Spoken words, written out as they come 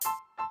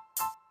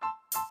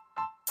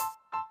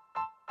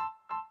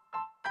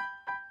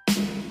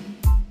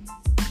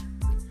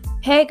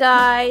Hey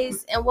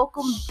guys, and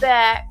welcome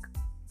back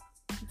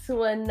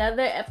to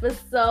another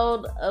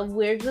episode of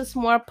We're Just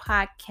More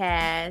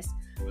podcast.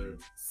 Did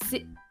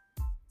you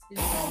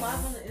go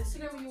live on the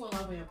Instagram or you went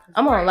live on your personal?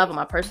 I'm on live on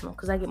my personal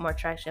because I get more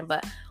traction.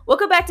 But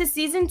welcome back to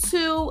season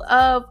 2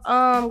 of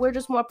We're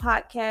Just More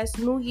podcast.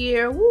 New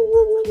year, woo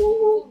woo woo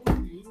woo woo.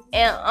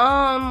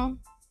 And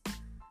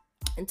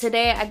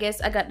today I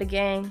guess I got the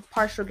gang,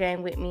 partial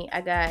gang with me.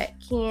 I got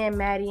Ken,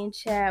 Maddie, and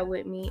Chad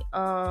with me.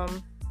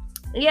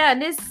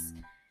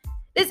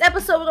 This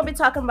episode, we're going to be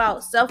talking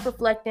about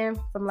self-reflecting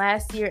from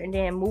last year and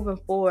then moving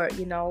forward,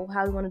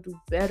 how we want to do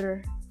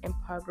better and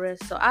progress.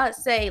 So I'd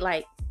say,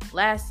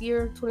 last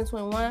year,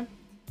 2021,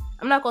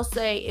 I'm not going to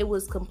say it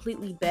was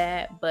completely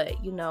bad, but,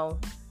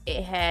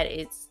 it had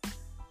its,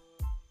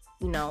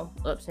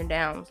 ups and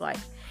downs.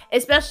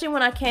 Especially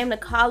when I came to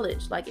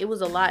college, it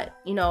was a lot,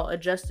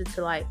 adjusted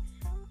to,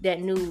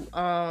 that new,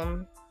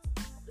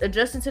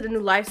 adjusting to the new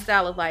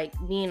lifestyle of,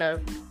 being a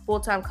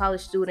full-time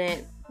college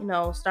student,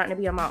 starting to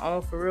be on my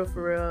own for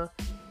real,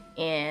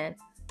 and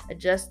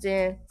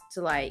adjusting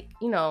to the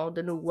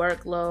new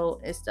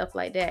workload and stuff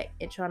like that,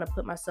 and trying to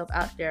put myself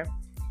out there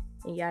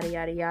and yada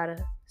yada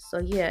yada. So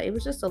yeah, it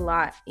was just a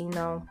lot, it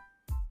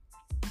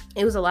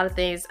was a lot of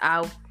things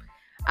I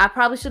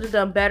probably should have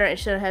done better and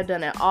should have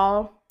done it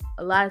all,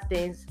 a lot of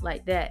things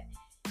like that.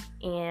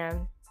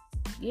 And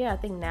yeah, I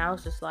think now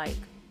it's just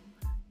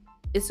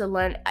it's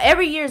a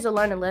every year is a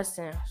learning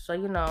lesson. So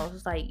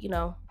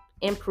it's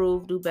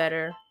improve, do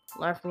better,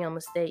 learn from your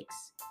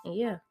mistakes. And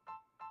yeah.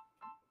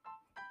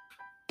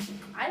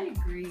 I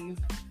agree.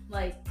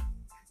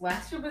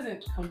 Last year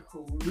wasn't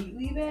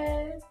completely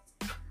bad,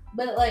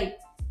 but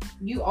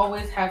you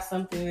always have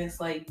something that's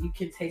you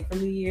can take from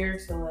the year.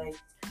 So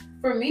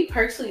for me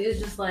personally, it's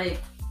just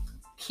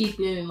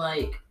keeping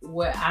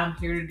what I'm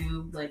here to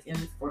do in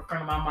the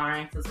forefront of my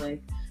mind. Because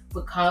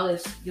with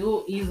college,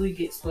 you'll easily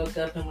get swept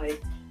up in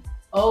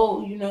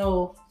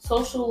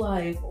social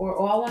life,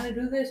 or I want to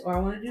do this, or I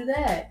want to do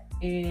that.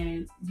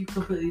 And you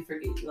completely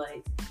forget,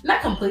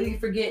 not completely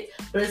forget,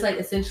 but it's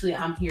essentially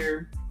I'm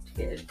here to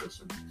get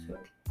education. So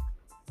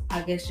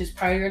I guess just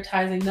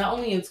prioritizing, not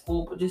only in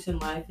school, but just in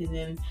life. And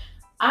then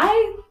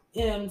I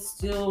am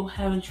still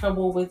having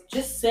trouble with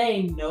just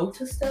saying no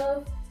to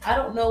stuff. I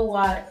don't know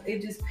why.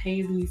 It just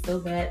pains me so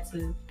bad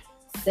to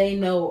say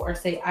no or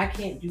say I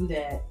can't do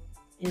that.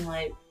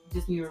 And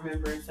just me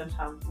remembering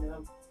sometimes,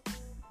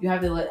 you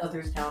have to let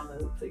others down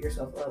to put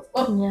yourself up.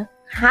 Oh. Yeah.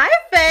 Hi,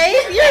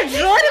 Faith. You're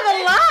joining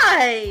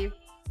alive.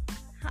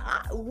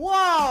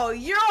 Whoa,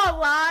 you're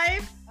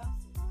alive.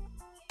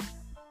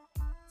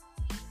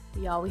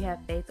 Y'all, we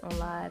have Faith on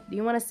live. Do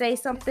you want to say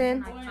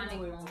something?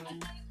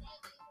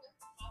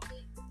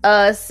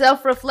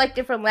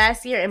 Self-reflecting from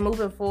last year and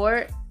moving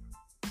forward.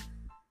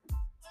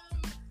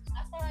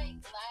 I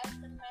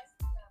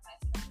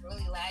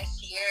feel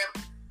last year,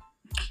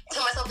 I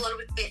took myself a little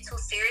bit too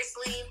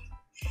seriously.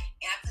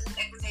 And I put some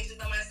expectations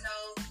on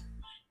myself.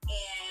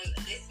 And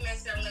this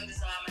semester, I'm going to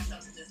just allow myself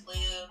to just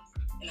live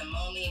in the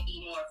moment,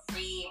 be more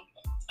free.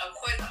 Of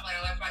course, I'm going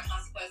to learn from my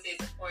consequences,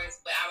 of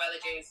course, but I'd rather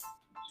just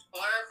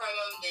learn from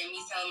them than me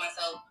telling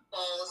myself,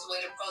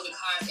 weigh the pros and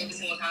cons every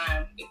single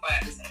time before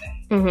I do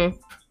something. Mm-hmm.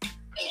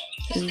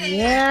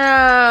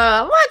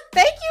 Yeah. What?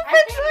 Thank you for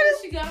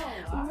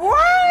joining.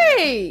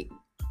 Right.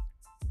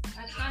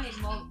 Iconic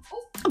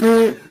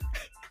moment.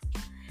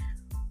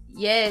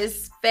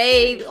 Yes,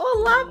 Faith.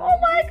 Oh, love. Oh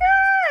my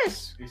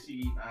gosh. Did she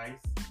eat ice?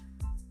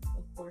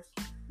 Of course.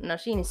 No,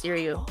 she eating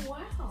cereal. Oh,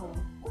 wow.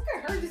 Look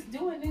at her just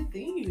doing new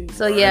things.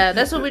 So yeah,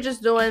 that's what we're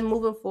just doing,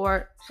 moving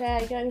forward.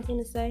 Chad, you got anything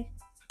to say?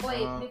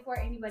 Wait, before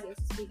anybody else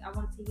speak, I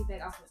want to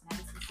piggyback off what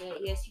Madison said.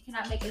 Yes, you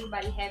cannot make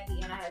everybody happy,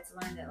 and I had to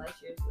learn that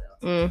last year as well.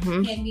 Mm-hmm.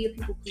 You can't be a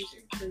people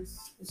pleaser because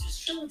it's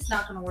just true. It's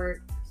not gonna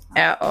work.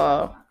 At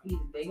all. Either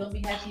they gonna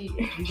be happy,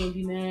 or you gonna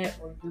be mad,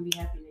 or you gonna be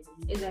happy.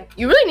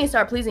 Exactly. You really need to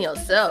start pleasing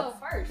yourself.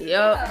 First. Yep.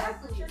 Yeah,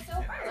 put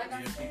yourself first. Like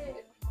I said,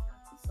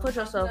 Put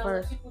yourself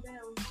first.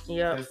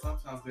 Yep. Because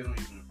sometimes they don't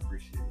even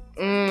appreciate it.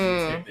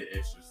 Mm. Take the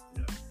extra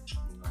step,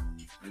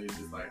 And it's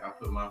just I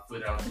put my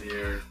foot out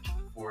there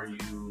for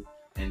you,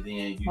 and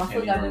then you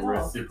can't even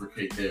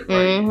reciprocate that,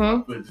 right? Mm-hmm.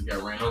 My foot just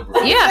got ran over.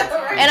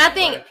 Yeah, and I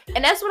think,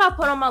 and that's what I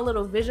put on my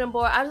little vision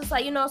board. I was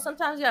just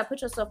sometimes you gotta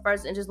put yourself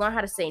first and just learn how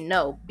to say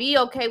no. Be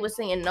okay with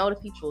saying no to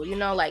people.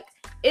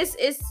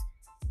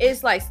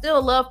 It's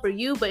still love for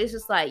you, but it's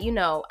just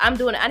I'm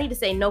doing it. I need to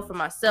say no for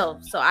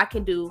myself, so I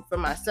can do for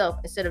myself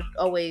instead of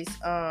always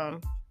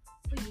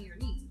pleasing your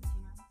needs.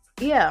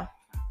 Yeah.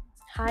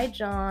 Hi,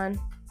 John.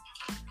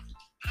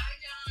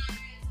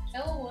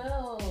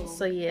 LOL.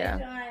 So yeah.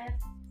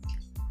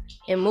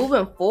 And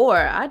moving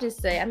forward, I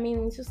just say,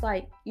 it's just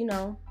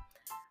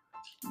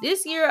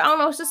this year, I don't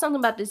know, it's just something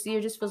about this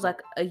year just feels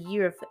like a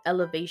year of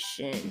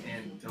elevation.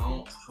 And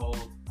don't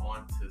hold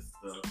on to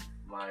stuff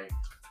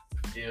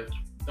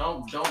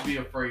don't be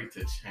afraid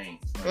to change.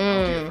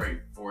 Don't be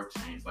afraid for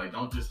change.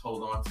 Don't just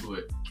hold on to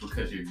it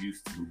because you're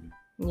used to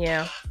it.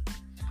 Yeah.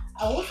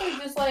 I will say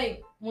just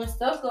when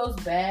stuff goes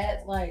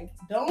bad,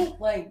 don't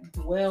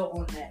dwell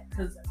on that,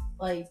 because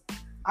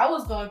I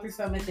was going through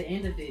something at the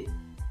end of it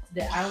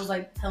that I was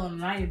like telling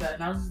Naya about,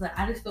 and I was just like,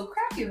 I just feel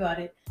crappy about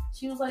it.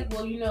 She was like,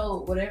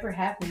 well, whatever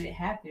happened, it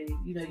happened.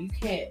 You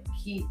can't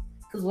keep,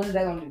 because what is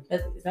that gonna do?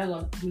 Nothing. It's not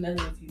gonna do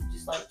nothing if you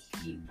just like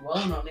keep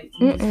dwelling on it.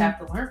 You just have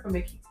to learn from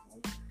it.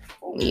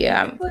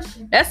 Yeah,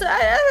 that's the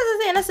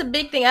thing. That's a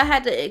big thing I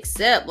had to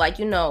accept. Like,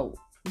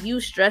 you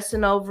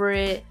stressing over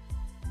it,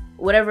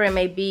 whatever it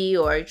may be,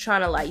 or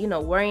trying to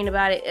worrying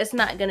about it. It's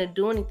not gonna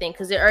do anything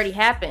because it already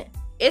happened.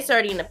 It's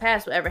already in the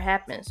past. Whatever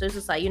happened. So it's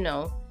just like,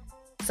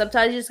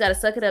 sometimes you just gotta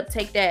suck it up,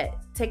 take that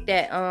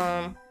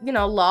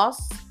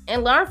loss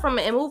and learn from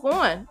it and move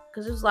on.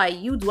 Because it's like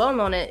you dwelling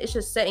on it, it's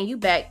just setting you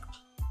back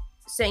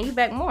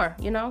more.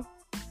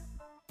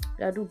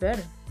 Gotta do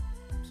better.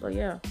 So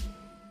yeah.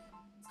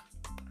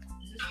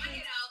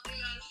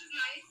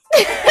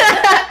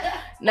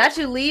 Not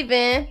you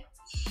leaving.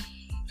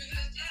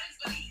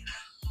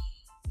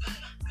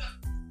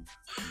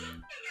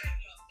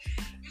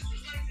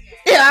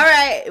 Yeah, all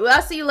right. Well,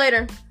 I'll see you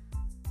later.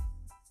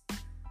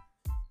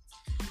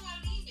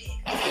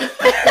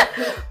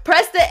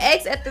 Press the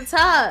X at the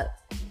top.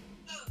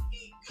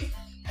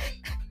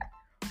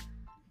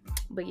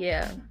 But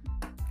yeah,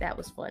 that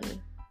was funny.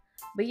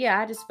 But yeah,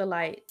 I just feel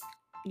like,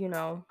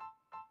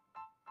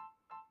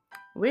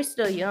 we're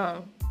still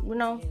young.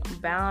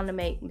 Bound to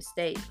make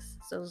mistakes.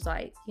 So it's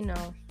like,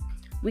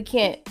 we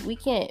can't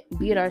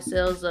beat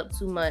ourselves up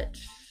too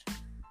much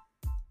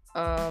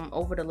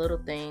over the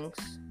little things.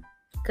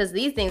 Because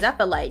these things, I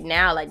feel like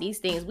now, like these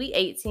things, we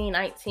 18,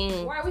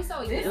 19. Why are we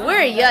so young?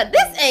 We're young.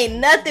 This ain't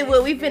nothing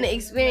what we finna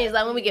experience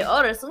like when we get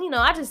older. So,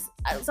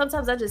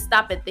 sometimes I just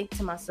stop and think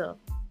to myself.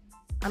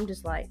 I'm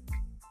just like,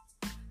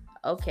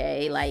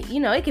 okay, like,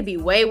 it could be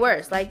way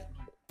worse. Like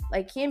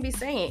Kim be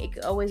saying, it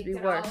could always be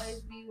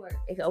worse.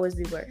 It could always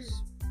be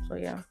worse. So,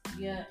 yeah.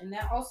 Yeah, and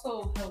that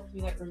also helped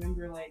me,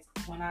 remember,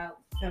 when I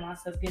feel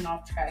myself getting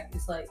off track,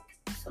 it's like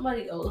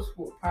somebody else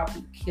will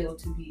probably kill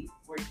to be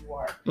where you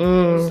are.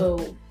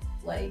 So,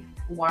 why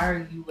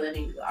are you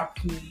letting the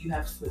opportunity you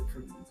have slip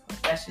from you?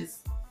 That's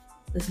just,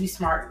 let's be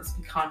smart. Let's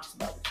be conscious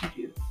about what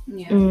you do.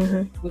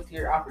 Yeah. With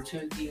your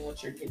opportunity and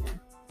what you're getting.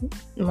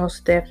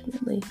 Most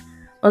definitely.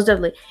 And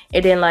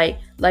then,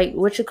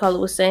 what you call it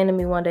was saying to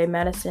me one day,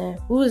 Madison,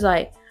 who was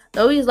like,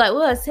 no, he was like,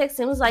 well, I was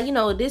texting. It was like,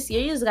 this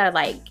year you just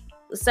gotta,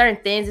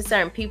 certain things and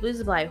certain people.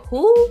 He's like,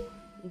 who?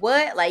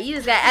 What? You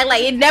just gotta act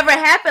like it never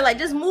happened.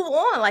 Just move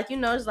on.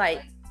 It's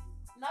like,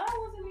 no, it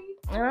wasn't me.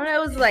 I don't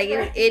know. It was like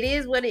it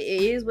is what it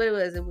is. What it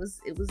was.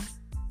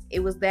 It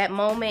was that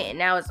moment, and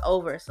now it's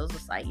over. So it's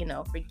just like,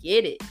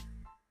 forget it.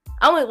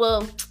 I went,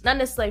 well, not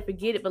necessarily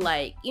forget it, but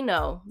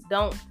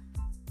don't.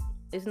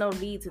 There's no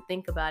need to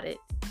think about it.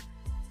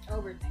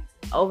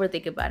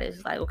 Overthink about it.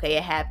 It's like, okay,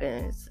 it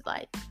happens.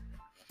 Like,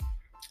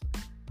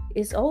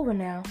 it's over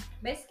now.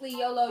 Basically,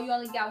 YOLO. You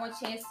only got one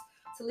chance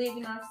to live.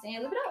 You know what I'm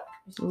saying? Live it up.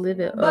 Live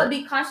it up. But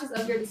be conscious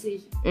of your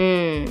decision.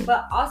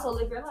 But also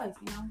live your life.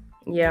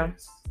 Yeah.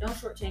 Don't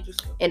shortchange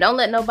yourself. And don't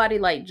let nobody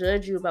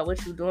judge you about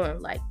what you're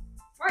doing. Right.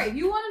 If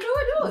you want to do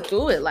it,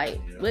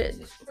 do it.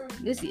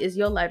 This is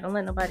your life. Don't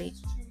let nobody.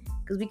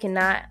 Because we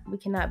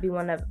cannot be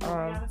one of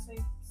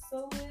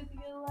So live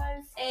your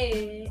life.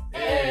 Hey.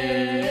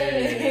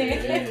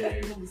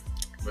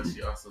 But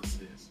she also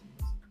says,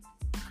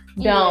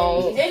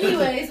 don't.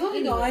 Anyways, what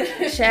we going?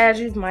 Chad,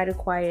 you might have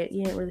quiet.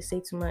 You didn't really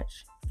say too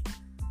much.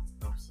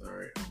 I'm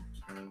sorry. I'm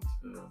trying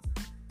to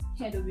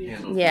handle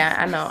business. Yeah,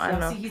 I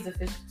know. See, he's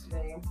official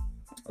today.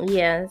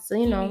 Yeah, so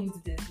he means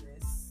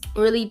business.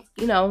 Really,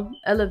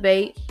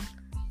 elevate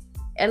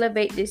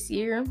this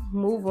year.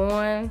 Move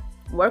on.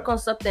 Work on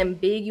something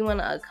big you want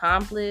to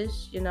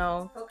accomplish.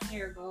 Focus on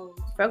your goals.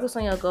 Focus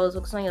on your goals.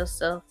 Focus on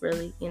yourself.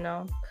 Really,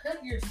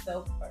 Put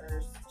yourself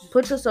first.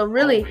 Put yourself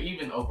really.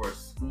 Even over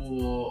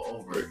school,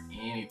 over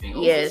anything.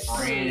 Yes.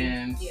 Over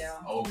friends.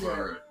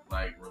 Over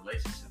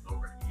relationships.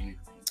 Over anything.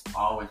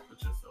 Always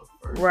put yourself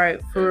first.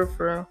 Right. For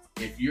real.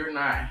 If you're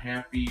not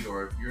happy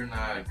or if you're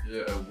not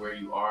good at where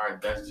you are,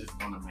 that's just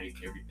gonna make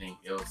everything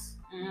else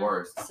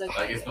worse.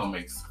 It's gonna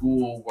make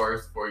school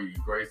worse for you.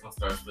 Your grades gonna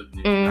start slipping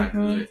if you're not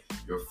good.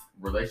 Your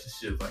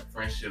relationships,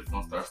 friendships,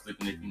 gonna start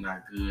slipping if you're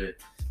not good.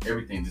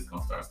 Everything just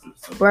gonna start slipping.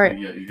 So right.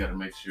 Yeah, you gotta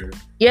make sure.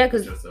 Yeah, you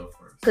put yourself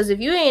first. Because if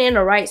you ain't in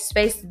the right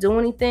space to do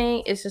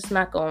anything, it's just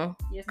not gonna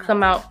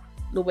come out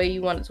the way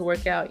you want it to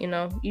work out. You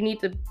need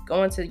to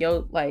go into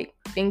your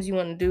things you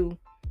want to do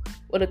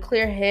with a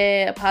clear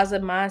head, a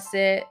positive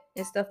mindset,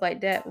 and stuff like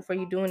that before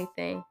you do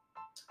anything.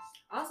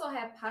 Also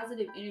have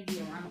positive energy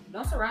around you.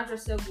 Don't surround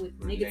yourself with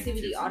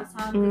negativity all the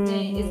time, because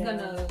then it's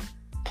gonna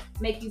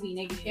make you be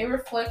negative. It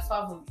reflects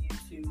off of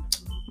you too.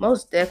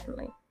 Most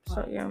definitely.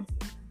 So yeah.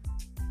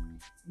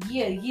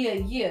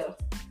 Yeah.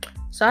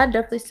 So I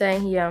definitely say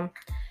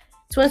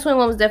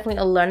 2021 was definitely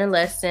a learning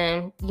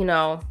lesson.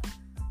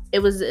 It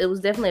was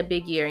definitely a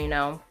big year.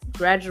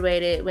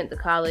 Graduated, went to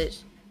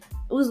college.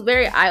 It was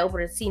very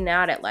eye-opener to see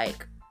now that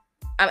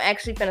I'm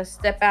actually gonna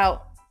step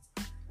out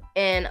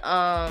and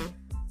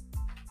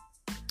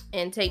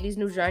take these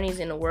new journeys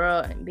in the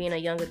world and being a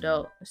young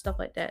adult and stuff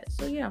like that.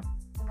 So yeah.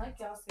 like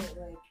y'all said,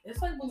 like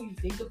it's like when you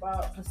think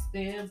about the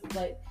STEM,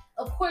 like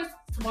of course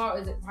tomorrow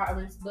isn't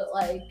promised, but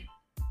like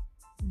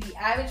the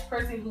average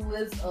person who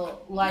lives a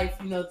life,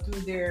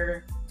 through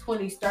their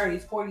 20s,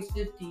 30s, 40s,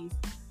 50s,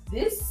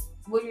 this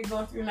what you're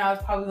going through now is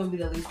probably gonna be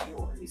the least of your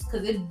worries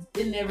because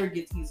it never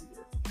gets easier.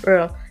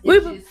 Bro,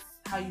 it's just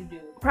how you do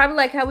it. Probably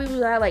like how we was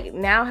like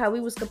now, how we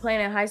was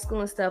complaining in high school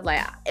and stuff.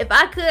 Like if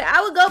I could,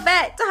 I would go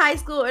back to high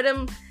school or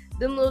them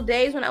little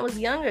days when I was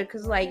younger,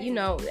 because like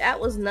that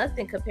was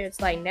nothing compared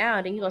to like now.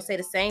 And then you're gonna say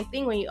the same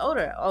thing when you're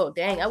older. Oh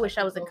dang, I wish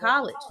I was in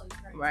college.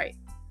 Right.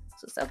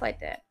 So stuff like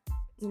that.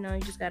 You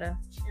just gotta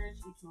cherish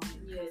each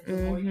moment. Yeah.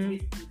 The more you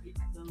get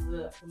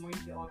the more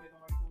you get older,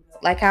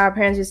 like how our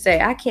parents just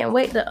say, I can't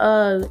wait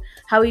to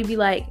how we be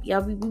like,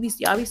 y'all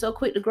be so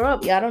quick to grow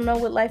up. Y'all don't know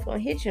what life gonna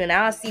hit you. And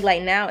now I see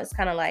like now it's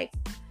kind of like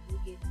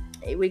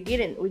we're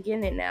getting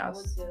it now.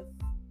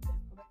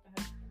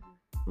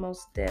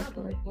 Most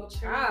definitely.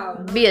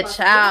 Be a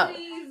child.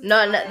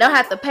 No, don't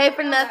have to pay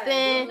for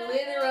nothing.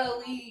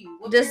 Literally.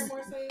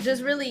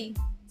 Just really.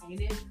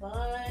 Ain't it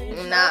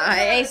fun? Nah,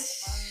 I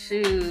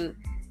ain't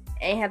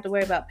ain't have to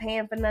worry about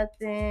paying for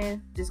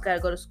nothing. Just gotta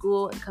go to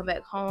school and come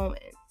back home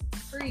and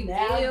free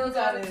now bills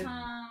all the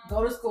time.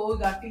 Go to school,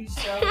 got feed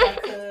yourself,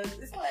 got cook.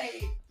 It's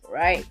like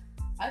right.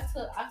 I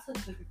took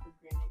it for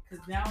granted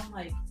because now I'm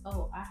like,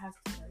 oh, I have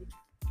to like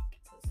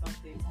put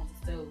something on the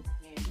stove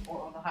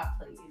or on the hot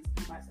plate and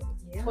feed myself.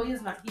 Yeah.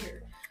 Toya's not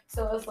here,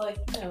 so it's like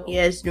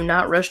Yes, do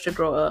not rush to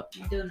grow up.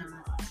 Do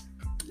not.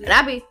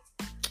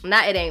 And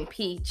it ain't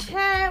P.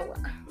 Chat.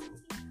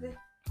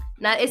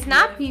 Now it's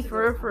not P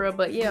for real,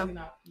 but yeah. And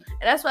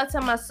that's why I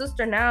tell my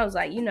sister now is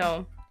like,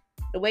 the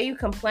way you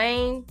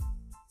complain.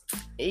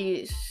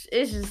 It's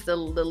just the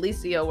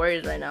least of your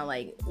worries right now.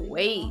 Like,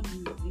 wait.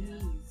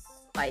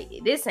 Like,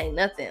 this ain't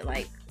nothing.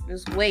 Like,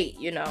 just wait,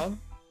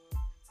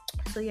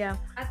 So, yeah.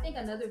 I think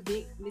another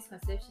big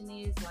misconception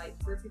is,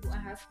 like, for people in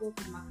high school,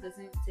 because my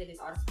cousin said this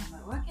all the time,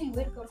 like, I can't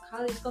wait to go to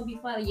college. It's going to be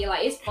fun. Yeah,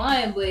 like, it's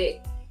fun,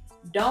 but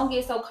don't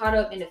get so caught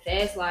up in the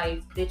fast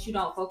life that you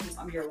don't focus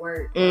on your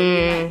work. Or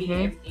you're not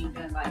getting everything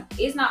done. Like,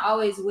 it's not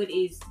always what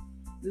is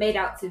made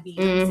out to be.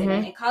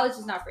 And college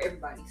is not for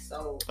everybody.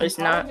 So, it's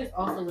not. College is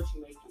also what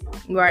you make it.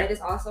 Right. That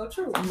is also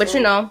true. But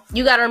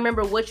you got to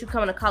remember what you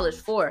coming to college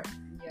for.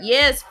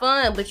 Yeah, it's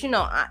fun, but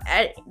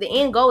the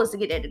end goal is to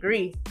get that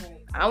degree. Right.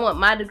 I want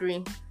my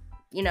degree,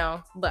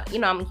 but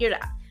I'm here to.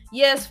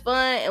 Yeah, it's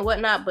fun and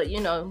whatnot, but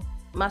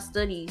my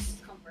studies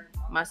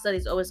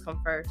always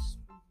come first.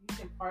 You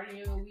can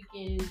party on the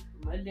weekend,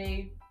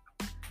 Monday,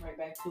 right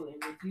back to it.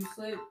 And if you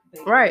slip,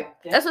 right.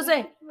 That's what I'm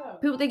saying.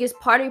 People think it's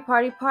party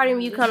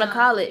when you come to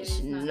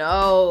college.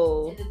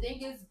 No. And the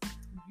thing is,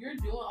 you're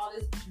doing all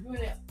this. You're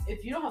doing it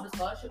if you don't have a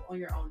scholarship on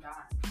your own dime.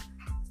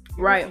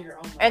 Right.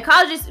 And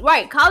college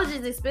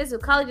is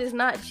expensive. College is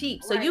not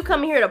cheap. So you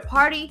come here to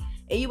party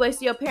and you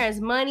waste your parents'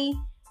 money.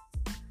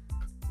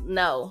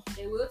 No.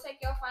 They will take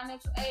your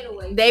financial aid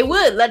away. They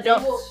would.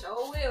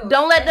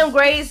 Don't let them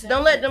grades. Exactly.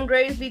 Don't let them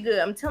grades be good.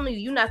 I'm telling you,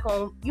 you're not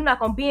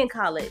gonna be in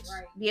college.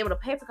 Right. Be able to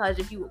pay for college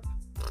if you.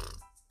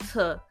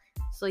 So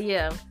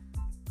yeah.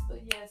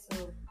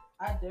 So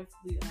I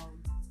definitely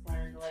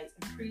learned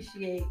to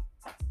appreciate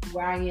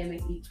where I am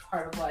in each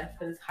part of life,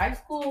 because high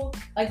school,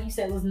 like you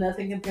said, was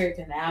nothing compared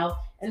to now,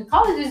 and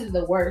college isn't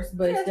the worst,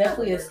 but it's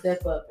definitely a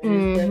step up, and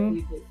it's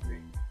definitely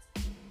different.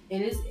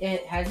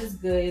 It has its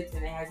goods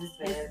and it has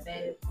its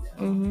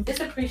bads.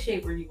 Just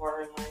appreciate where you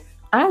are in life.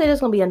 I think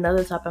there's gonna be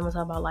another topic I'm gonna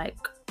talk about. Like,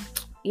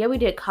 yeah, we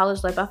did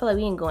college life. I feel like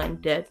we didn't go in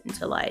depth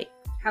into like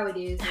how it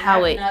is,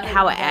 how it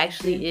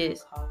actually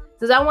is.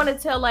 Because I want to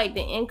tell, like,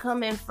 the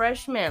incoming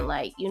freshmen,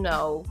 like,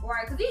 Right,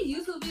 because these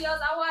YouTube videos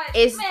I watch,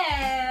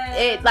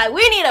 like,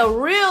 we need a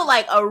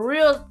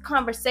real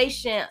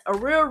conversation, a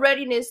real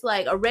readiness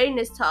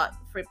talk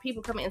for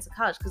people coming into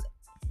college. Because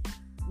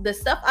the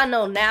stuff I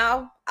know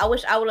now, I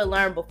wish I would have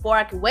learned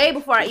way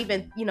before I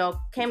even,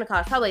 came to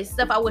college. Probably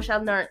stuff I wish I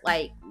learned,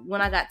 like, when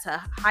I got to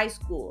high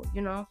school,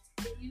 Even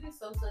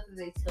some stuff that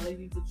they tell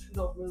you, but you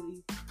don't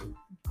really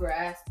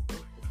grasp the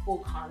full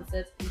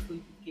concept until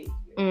you get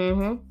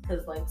here.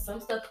 Because like some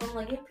stuff I'm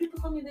like, people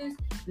tell me this,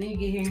 and then you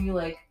get here and you're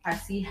like, I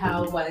see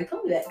why they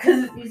told me that,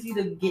 because it's easy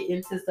to get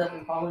into stuff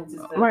and fall into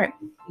stuff, right,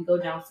 and go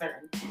down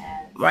certain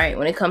paths, right,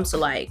 when it comes to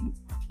like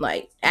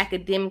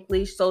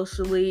academically,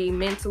 socially,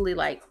 mentally,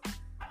 like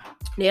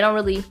they don't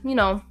really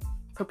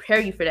prepare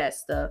you for that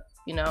stuff,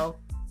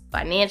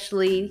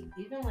 financially,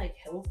 even like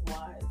health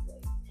wise,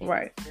 like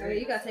right.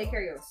 You gotta take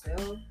care of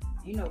yourself.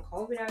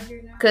 COVID out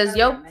here now. Because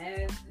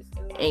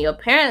your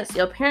parents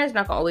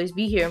not gonna always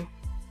be here.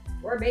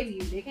 Or baby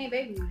you. They can't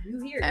baby you.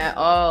 You here. At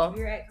all.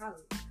 You're at college.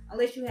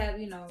 Unless you have,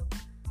 the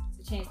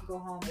chance to go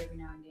home every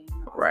now and then.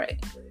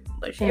 Right.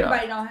 But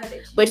everybody don't have that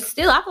chance. But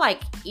still, I feel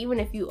like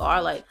even if you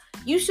are like,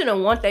 you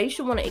shouldn't want that. You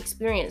should want to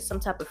experience some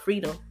type of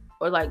freedom.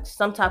 Or like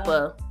some type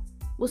of,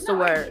 what's the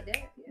word?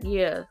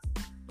 Yeah.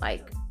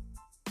 Like,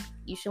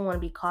 you shouldn't want to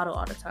be coddled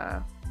all the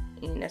time.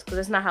 And that's because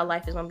that's not how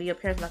life is going to be. Your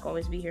parents are not going to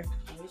always be here.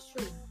 It's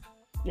true.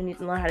 You need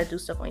to learn how to do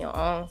stuff on your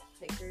own.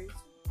 Take care of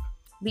yourself.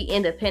 be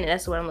independent.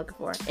 That's what I'm looking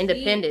for.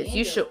 Independence.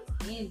 You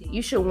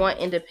should want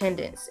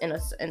independence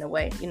in a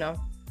way, you know.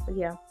 But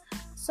yeah.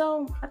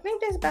 So I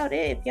think that's about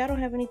it. If y'all don't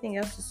have anything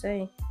else to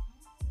say.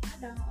 I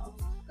don't.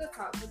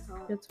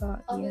 Good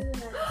talk. Yeah. Other than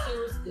that, it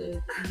was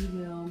good.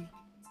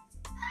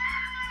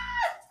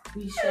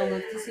 We shall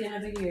look to see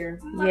another year.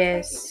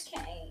 Yes.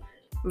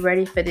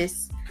 Ready for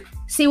this.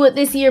 See what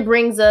this year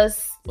brings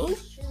us.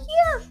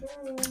 Yeah.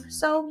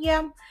 So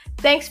yeah.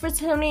 Thanks for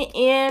tuning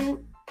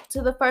in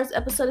to the first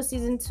episode of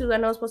season 2. I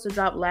know it's supposed to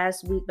drop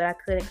last week, but I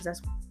couldn't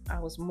because I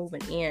was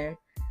moving in.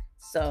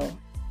 So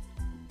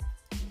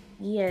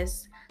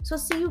yes. So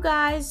see you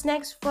guys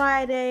next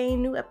Friday.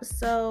 New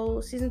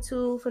episode. Season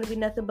 2 gonna be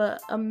nothing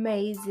but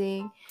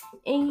amazing.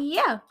 And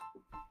yeah.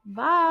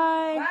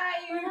 Bye.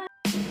 Bye.